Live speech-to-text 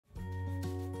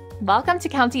Welcome to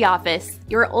County Office,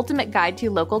 your ultimate guide to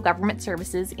local government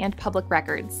services and public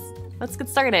records. Let's get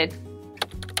started.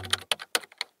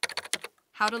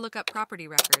 How to look up property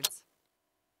records.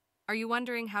 Are you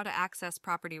wondering how to access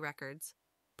property records?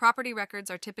 Property records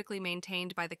are typically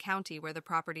maintained by the county where the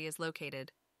property is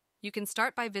located. You can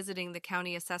start by visiting the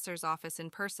county assessor's office in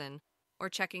person or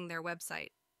checking their website.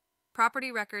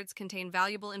 Property records contain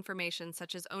valuable information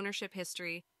such as ownership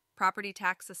history, property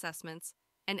tax assessments,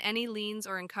 and any liens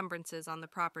or encumbrances on the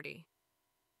property.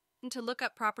 And to look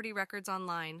up property records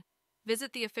online,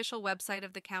 visit the official website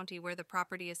of the county where the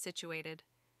property is situated.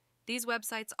 These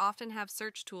websites often have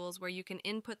search tools where you can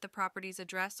input the property's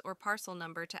address or parcel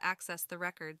number to access the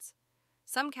records.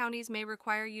 Some counties may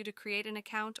require you to create an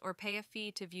account or pay a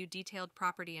fee to view detailed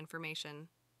property information.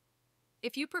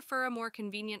 If you prefer a more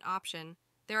convenient option,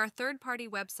 there are third-party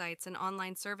websites and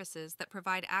online services that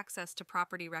provide access to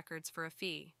property records for a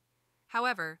fee.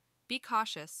 However, be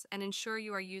cautious and ensure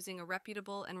you are using a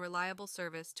reputable and reliable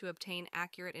service to obtain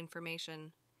accurate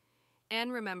information.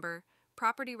 And remember,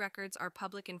 property records are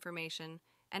public information,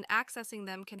 and accessing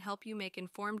them can help you make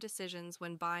informed decisions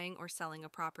when buying or selling a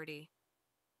property.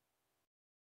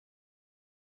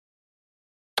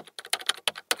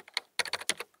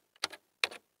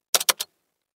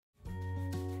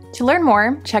 To learn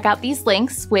more, check out these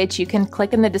links, which you can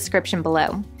click in the description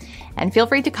below. And feel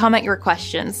free to comment your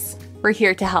questions. We're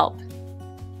here to help.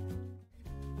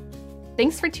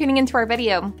 Thanks for tuning into our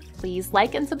video. Please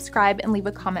like and subscribe and leave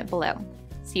a comment below.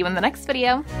 See you in the next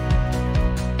video.